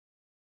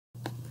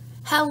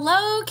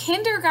Hello,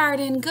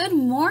 kindergarten. Good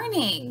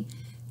morning.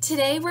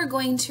 Today we're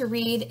going to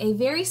read a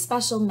very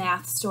special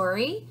math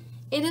story.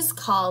 It is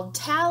called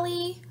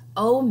Tally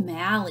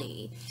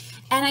O'Malley.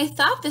 And I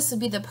thought this would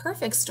be the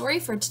perfect story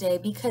for today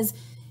because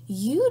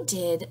you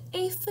did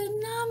a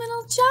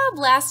phenomenal job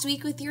last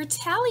week with your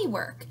tally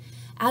work.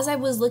 As I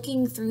was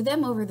looking through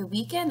them over the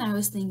weekend, I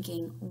was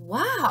thinking,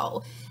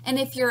 wow. And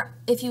if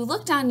you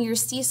looked on your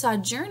Seesaw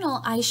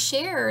journal, I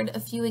shared a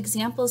few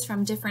examples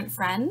from different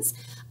friends.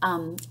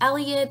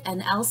 Elliot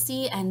and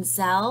Elsie and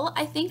Zell,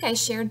 I think I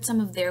shared some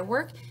of their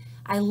work.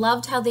 I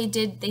loved how they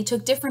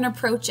took different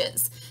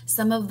approaches.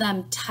 Some of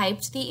them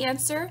typed the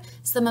answer,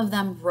 some of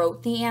them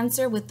wrote the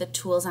answer with the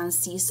tools on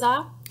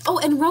Seesaw. Oh,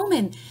 and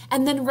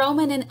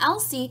Roman and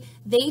Elsie,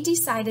 they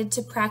decided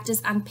to practice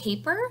on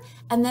paper,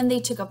 and then they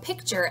took a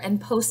picture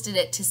and posted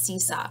it to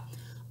Seesaw.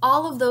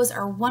 All of those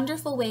are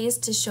wonderful ways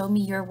to show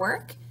me your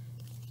work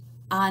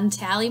on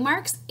tally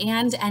marks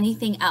and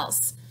anything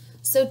else.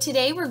 So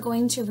today we're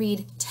going to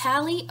read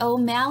Tally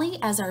O'Malley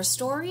as our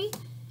story,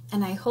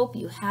 and I hope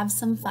you have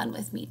some fun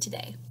with me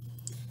today.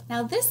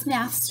 Now this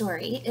math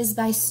story is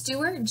by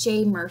Stuart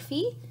J.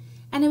 Murphy,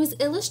 and it was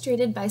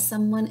illustrated by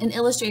an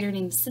illustrator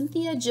named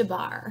Cynthia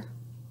Jabbar.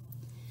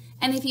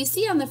 And if you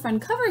see on the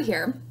front cover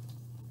here,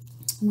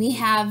 we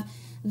have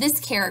this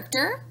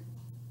character,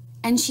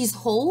 and she's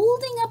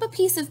holding up a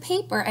piece of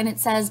paper, and it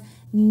says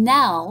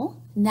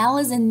Nell. Nell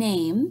is a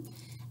name,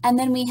 and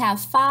then we have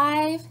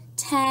 5,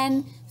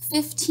 10,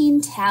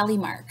 15 tally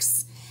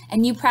marks.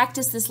 And you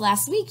practiced this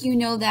last week. You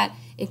know that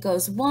it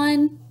goes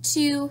 1,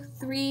 2,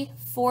 3,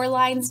 4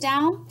 lines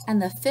down,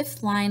 and the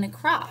 5th line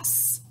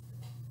across.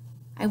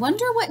 I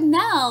wonder what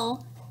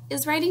Nell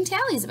is writing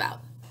tallies about.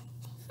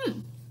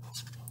 You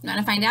want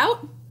to find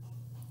out?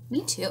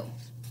 Me too.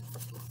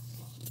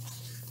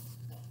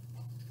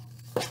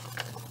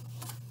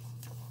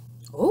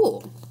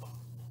 Oh,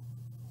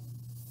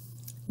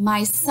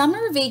 My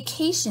Summer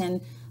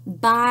Vacation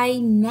by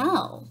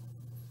Nell.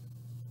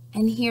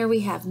 And here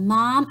we have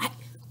Mom.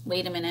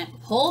 Wait a minute,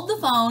 hold the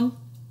phone.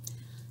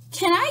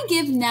 Can I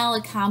give Nell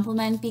a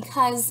compliment?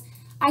 Because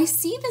I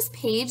see this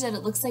page that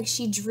it looks like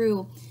she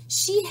drew.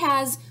 She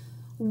has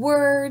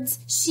words,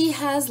 she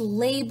has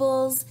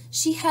labels,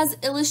 she has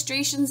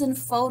illustrations and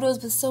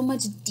photos with so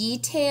much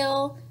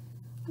detail.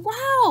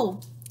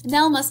 Wow,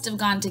 Nell must have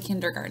gone to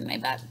kindergarten, I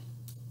bet.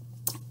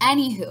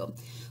 Anywho,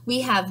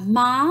 we have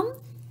Mom,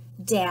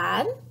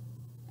 Dad,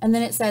 and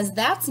then it says,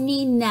 that's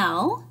me,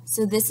 Nell.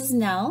 So this is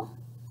Nell,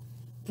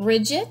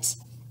 Bridget,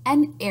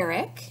 and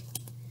Eric.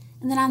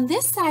 And then on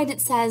this side it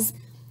says,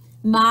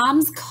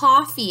 Mom's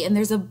coffee, and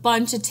there's a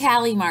bunch of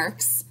tally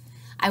marks.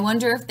 I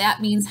wonder if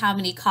that means how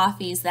many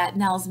coffees that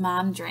Nell's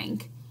mom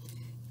drank.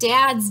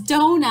 Dad's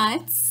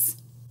donuts,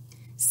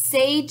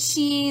 Say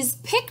Cheese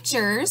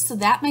pictures, so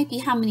that might be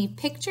how many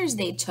pictures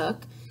they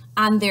took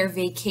on their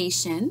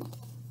vacation.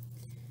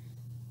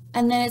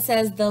 And then it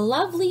says, the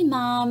lovely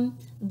mom,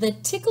 the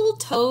tickle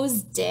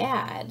toes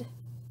dad.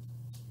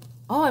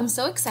 Oh, I'm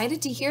so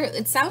excited to hear it.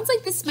 It sounds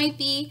like this might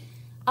be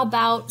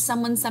about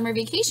someone's summer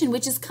vacation,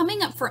 which is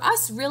coming up for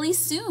us really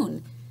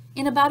soon.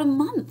 In about a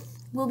month,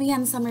 we'll be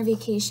on summer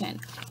vacation.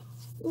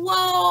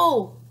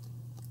 Whoa,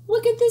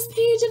 look at this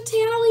page of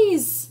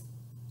tallies.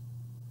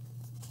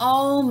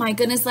 Oh my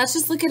goodness, let's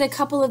just look at a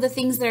couple of the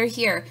things that are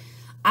here.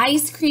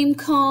 Ice cream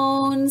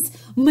cones,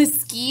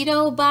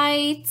 mosquito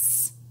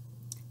bites,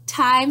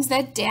 times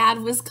that Dad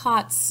was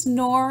caught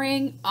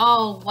snoring.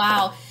 Oh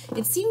wow,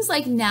 it seems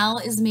like Nell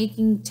is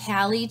making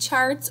tally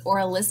charts or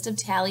a list of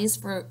tallies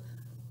for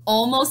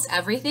almost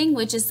everything,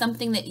 which is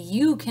something that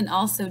you can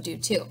also do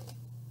too.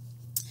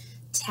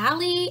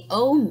 Tally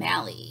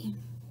O'Malley.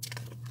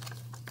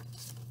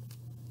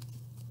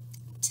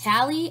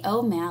 Tally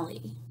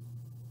O'Malley.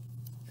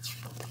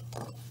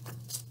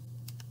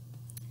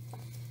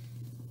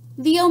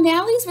 The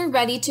O'Malleys were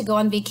ready to go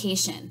on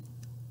vacation.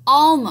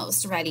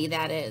 Almost ready,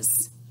 that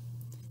is.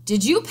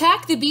 Did you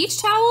pack the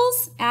beach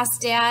towels?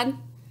 Asked Dad.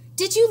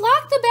 Did you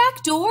lock the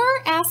back door?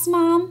 Asked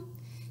Mom.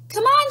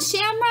 Come on,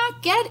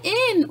 Shamrock, get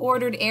in,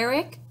 ordered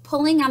Eric,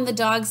 pulling on the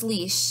dog's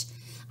leash.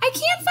 I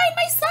can't find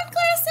my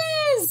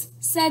sunglasses,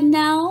 said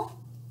Nell.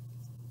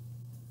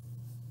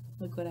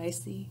 Look what I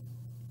see.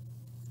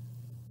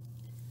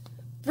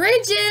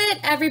 Bridget,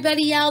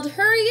 everybody yelled,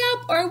 hurry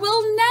up or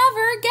we'll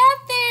never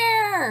get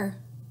there.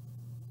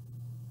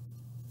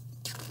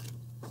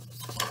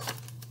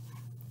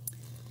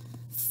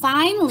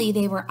 Finally,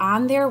 they were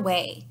on their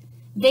way.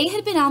 They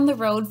had been on the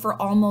road for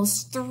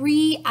almost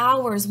 3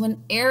 hours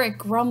when Eric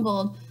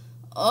grumbled,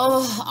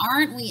 oh,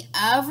 aren't we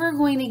ever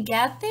going to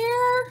get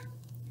there?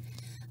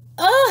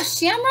 Oh,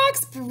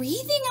 Shamrock's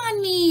breathing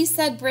on me,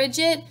 said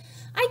Bridget.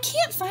 I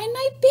can't find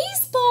my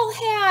baseball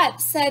hat,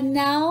 said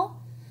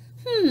Nell.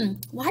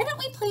 Why don't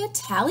we play a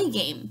tally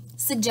game,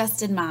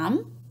 suggested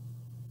Mom.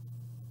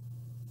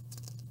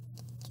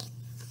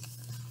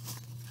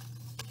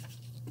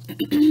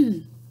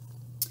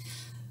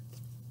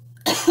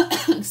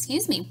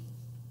 Excuse me.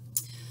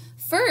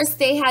 First,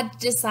 they had to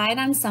decide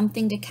on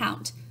something to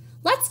count.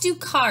 Let's do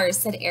cars,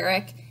 said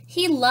Eric.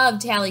 He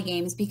loved tally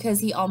games because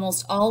he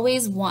almost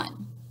always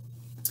won.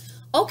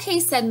 Okay,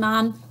 said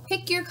Mom,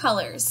 pick your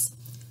colors.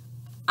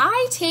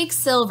 I take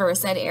silver,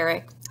 said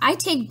Eric. I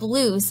take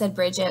blue, said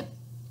Bridget.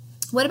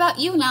 What about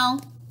you,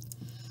 Nell?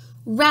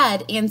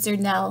 Red, answered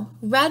Nell.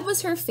 Red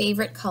was her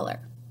favorite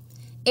color.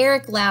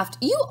 Eric laughed.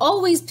 You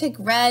always pick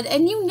red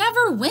and you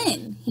never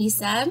win, he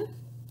said.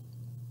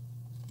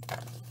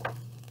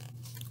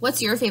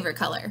 What's your favorite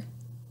color?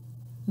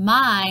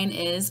 Mine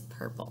is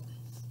purple.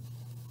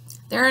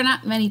 There are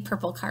not many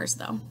purple cars,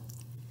 though.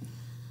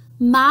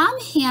 Mom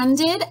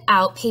handed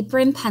out paper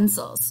and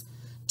pencils.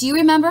 Do you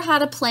remember how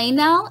to play,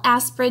 Nell?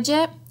 Asked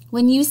Bridget.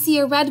 When you see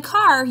a red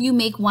car, you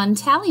make one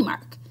tally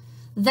mark.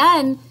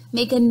 Then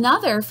make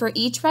another for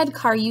each red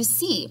car you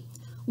see.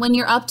 When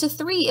you're up to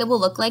 3, it will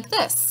look like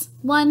this.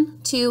 1,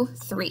 2,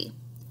 3.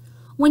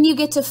 When you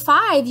get to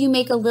 5, you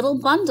make a little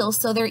bundle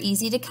so they're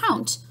easy to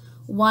count.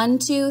 1,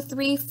 2,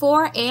 3,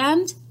 4,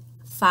 and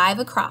 5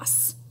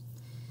 across.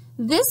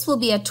 This will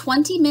be a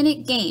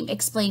 20-minute game,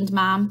 explained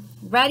Mom.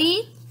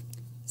 Ready,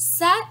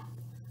 set,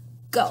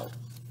 go.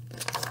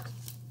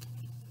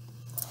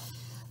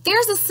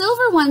 There's a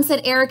silver one,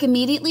 said Eric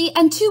immediately,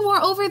 and 2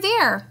 more over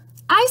there.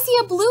 I see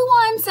a blue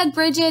one, said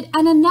Bridget,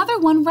 and another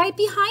one right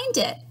behind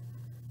it.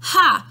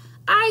 Ha!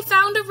 I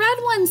found a red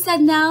one,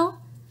 said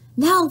Nell.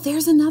 Nell,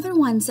 there's another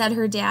one, said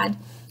her dad.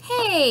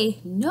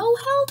 Hey, no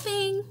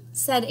helping,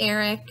 said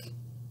Eric.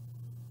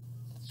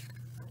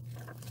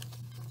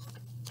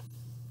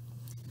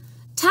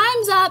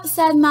 Time's up,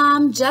 said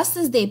Mom, just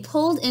as they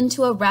pulled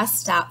into a rest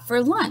stop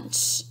for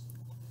lunch.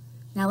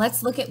 Now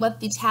let's look at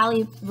what the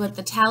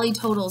tally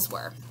totals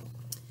were.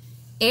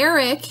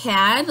 Eric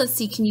had, let's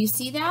see, can you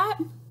see that?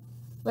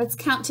 Let's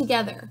count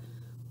together.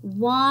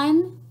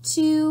 1,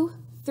 2,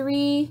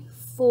 3,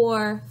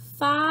 4,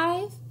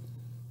 5,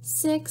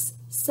 6,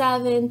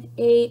 7,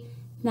 8,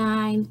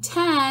 9,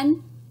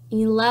 10,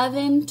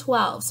 11,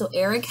 12. So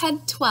Eric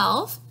had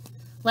 12.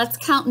 Let's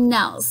count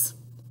Nell's.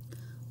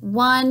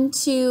 1,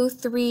 2,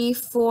 3,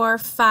 4,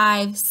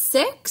 5,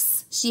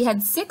 6. She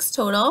had 6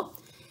 total.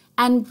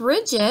 And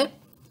Bridget,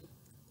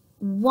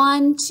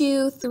 1,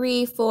 2,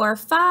 3, 4,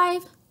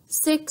 5,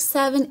 6,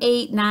 7,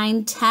 8,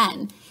 9,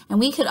 10. And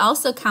we could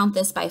also count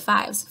this by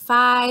 5s.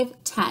 5,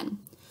 10.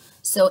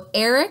 So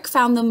Eric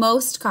found the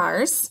most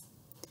cars,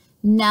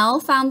 Nell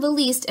found the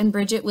least, and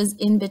Bridget was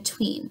in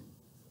between.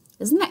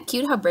 Isn't that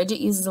cute how Bridget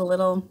uses a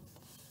little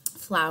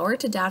flower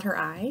to dot her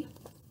I?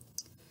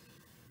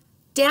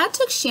 Dad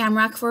took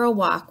Shamrock for a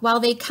walk while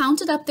they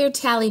counted up their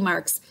tally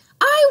marks.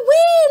 I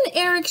win,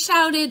 Eric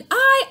shouted.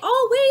 I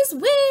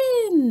always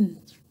win.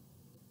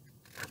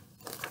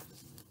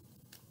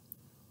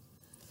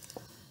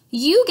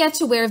 You get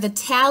to wear the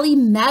tally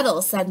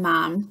medal, said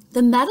Mom.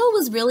 The medal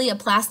was really a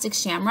plastic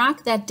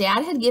shamrock that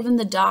Dad had given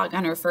the dog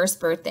on her first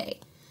birthday.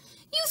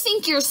 You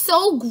think you're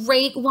so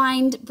great,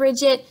 whined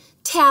Bridget.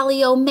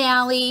 Tally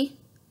O'Malley.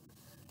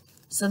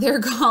 So they're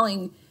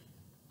calling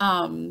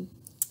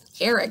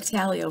Eric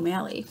Tally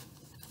O'Malley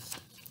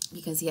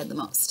because he had the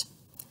most.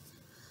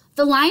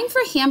 The line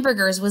for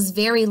hamburgers was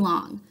very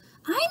long.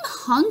 I'm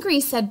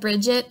hungry, said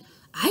Bridget.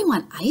 I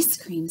want ice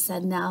cream,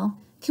 said Nell.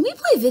 Can we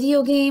play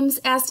video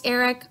games? Asked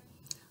Eric.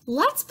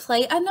 Let's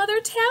play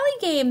another tally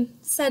game,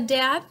 said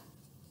Dad.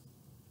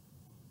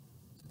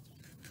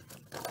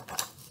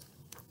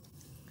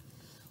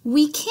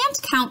 We can't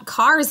count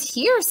cars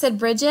here, said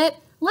Bridget.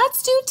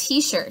 Let's do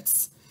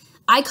t-shirts.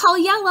 I call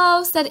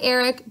yellow, said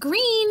Eric.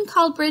 Green,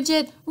 called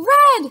Bridget.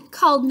 Red,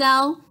 called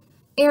Nell.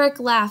 Eric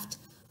laughed.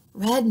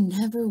 Red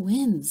never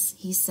wins,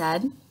 he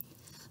said.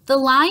 The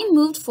line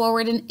moved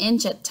forward an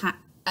inch at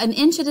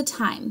a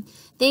time.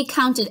 They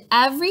counted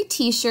every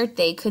t-shirt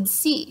they could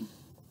see.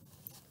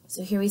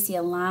 So here we see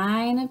a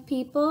line of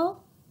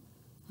people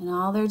and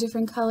all their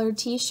different colored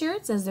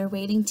t-shirts as they're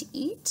waiting to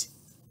eat.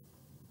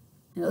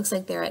 And it looks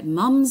like they're at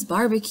Mom's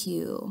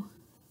barbecue.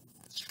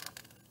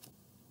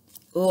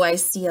 Oh, I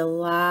see a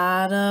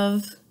lot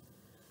of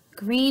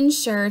green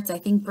shirts. I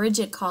think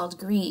Bridget called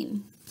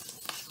green.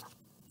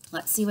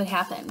 Let's see what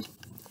happened.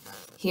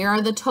 Here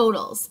are the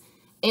totals.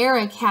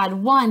 Eric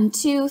had 1,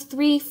 2,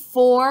 3,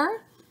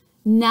 4.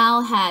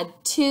 Nell had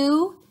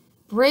 2.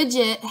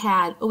 Bridget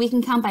had, we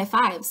can count by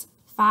 5s.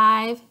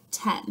 5,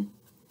 10.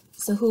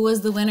 So who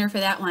was the winner for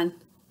that one?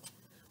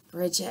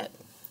 Bridget.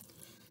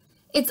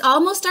 It's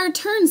almost our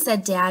turn,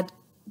 said Dad.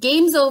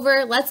 Game's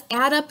over. Let's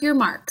add up your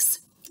marks.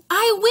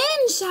 I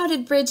win,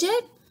 shouted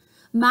Bridget.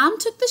 Mom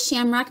took the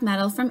shamrock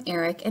medal from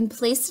Eric and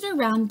placed it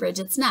around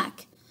Bridget's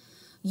neck.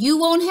 You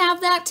won't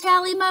have that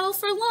tally medal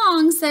for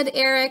long, said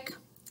Eric.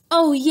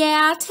 Oh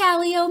yeah,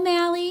 Tally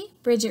O'Malley,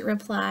 Bridget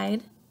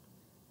replied.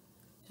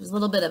 There's a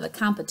little bit of a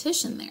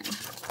competition there.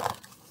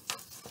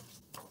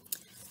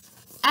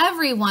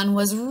 Everyone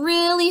was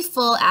really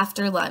full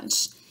after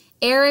lunch.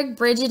 Eric,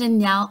 Bridget, and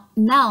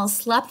Nell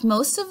slept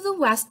most of the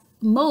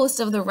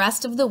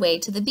rest of the way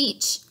to the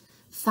beach.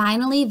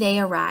 Finally, they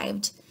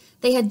arrived.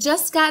 They had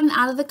just gotten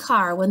out of the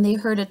car when they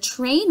heard a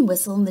train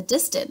whistle in the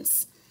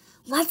distance.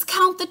 Let's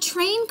count the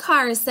train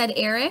cars, said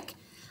Eric.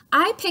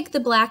 I picked the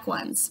black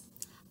ones.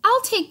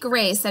 I'll take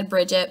gray, said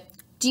Bridget.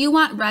 Do you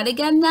want red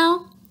again,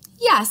 Nell?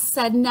 Yes,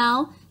 said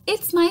Nell.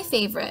 It's my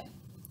favorite.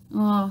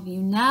 Oh,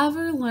 you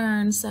never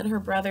learn, said her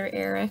brother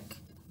Eric.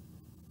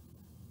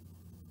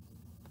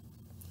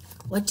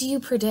 What do you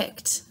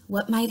predict?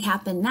 What might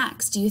happen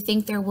next? Do you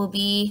think there will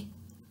be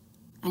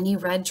any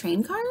red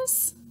train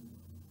cars?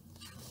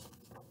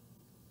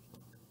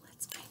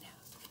 Let's find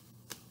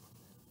out.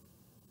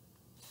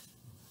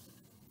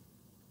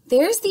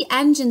 There's the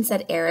engine,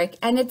 said Eric,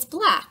 and it's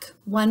black.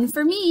 One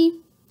for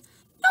me.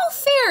 No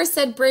fair,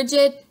 said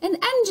Bridget. An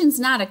engine's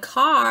not a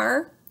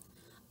car.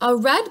 A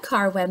red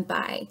car went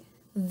by,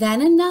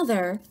 then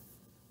another,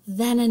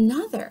 then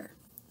another.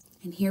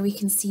 And here we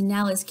can see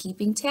Nell is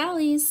keeping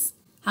tallies.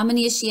 How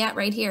many is she at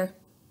right here?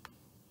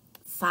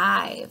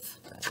 5.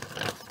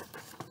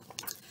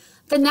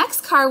 The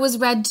next car was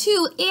red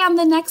too, and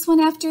the next one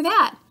after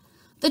that.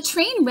 The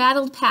train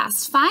rattled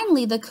past.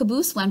 Finally, the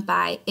caboose went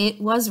by.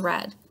 It was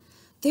red.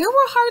 There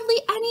were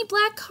hardly any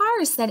black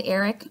cars, said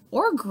Eric,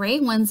 or gray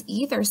ones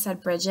either,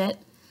 said Bridget.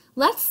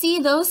 Let's see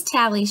those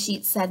tally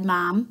sheets, said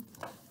Mom.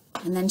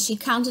 And then she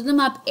counted them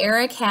up.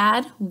 Eric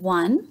had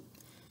 1.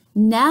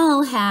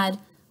 Nell had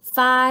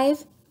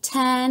 5,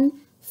 10,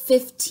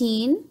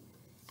 15,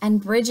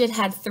 and Bridget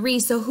had 3.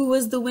 So who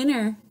was the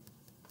winner?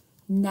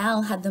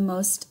 Nell had the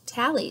most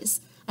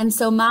tallies. And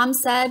so Mom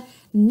said,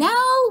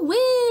 Nell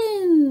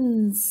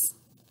wins.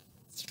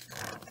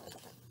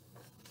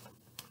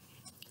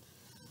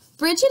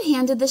 Bridget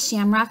handed the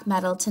shamrock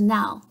medal to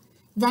Nell.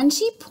 Then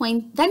she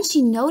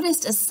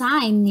noticed a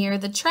sign near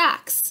the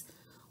tracks.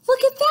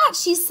 Look at that,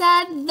 she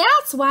said.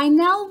 That's why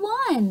Nell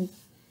won.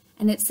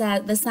 And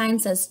the sign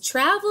says,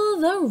 travel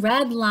the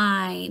red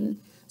line.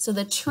 So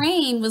the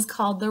train was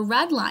called the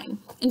Red Line.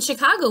 In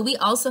Chicago, we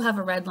also have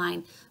a red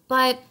line,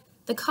 but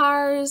the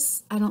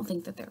cars, I don't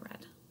think that they're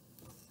red.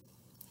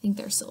 I think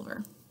they're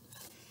silver.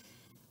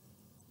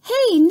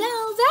 Hey,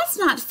 Nell, that's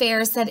not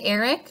fair, said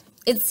Eric.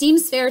 It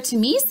seems fair to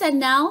me, said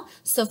Nell.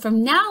 So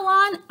from now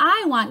on,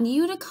 I want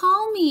you to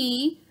call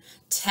me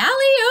Tally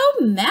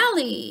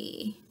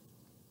O'Malley.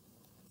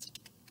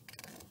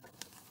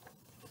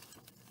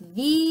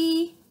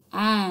 The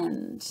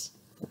end.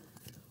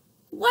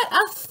 What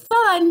a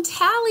fun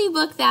tally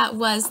book that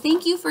was.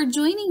 Thank you for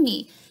joining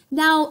me.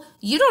 Now,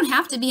 you don't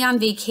have to be on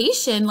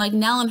vacation like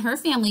Nell and her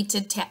family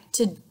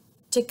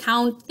to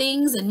count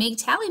things and make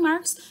tally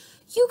marks.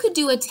 You could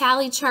do a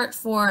tally chart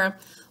for,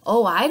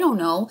 oh, I don't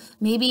know,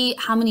 maybe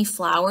how many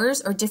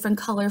flowers or different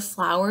color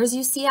flowers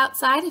you see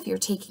outside if you're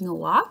taking a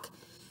walk.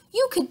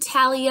 You could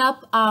tally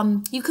up,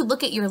 you could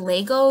look at your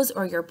Legos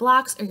or your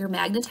blocks or your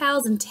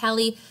Magna-Tiles and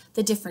tally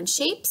the different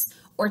shapes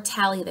or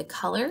tally the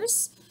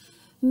colors.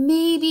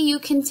 Maybe you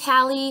can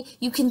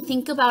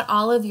think about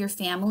all of your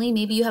family.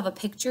 Maybe you have a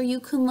picture you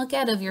can look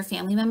at of your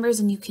family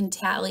members and you can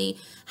tally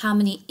how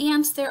many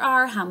aunts there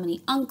are, how many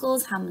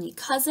uncles, how many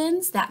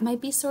cousins. That might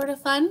be sort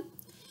of fun.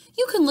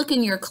 You can look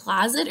in your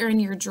closet or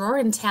in your drawer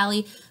and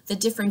tally the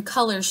different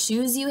color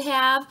shoes you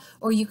have,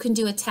 or you can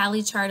do a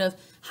tally chart of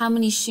how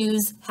many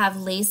shoes have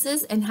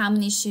laces and how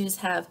many shoes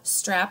have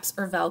straps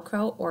or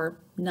Velcro or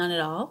none at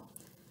all.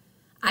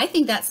 I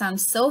think that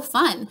sounds so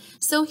fun.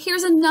 So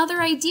here's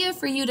another idea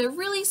for you to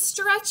really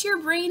stretch your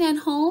brain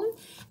at home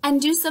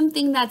and do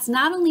something that's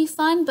not only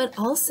fun, but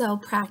also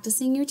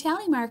practicing your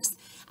tally marks.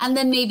 And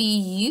then maybe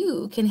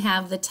you can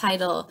have the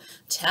title,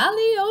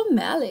 Tally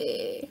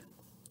O'Malley.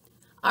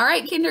 All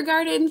right,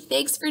 kindergarten,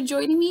 thanks for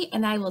joining me,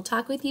 and I will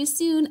talk with you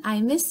soon.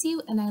 I miss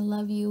you, and I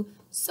love you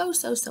so,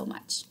 so, so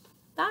much.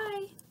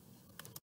 Bye.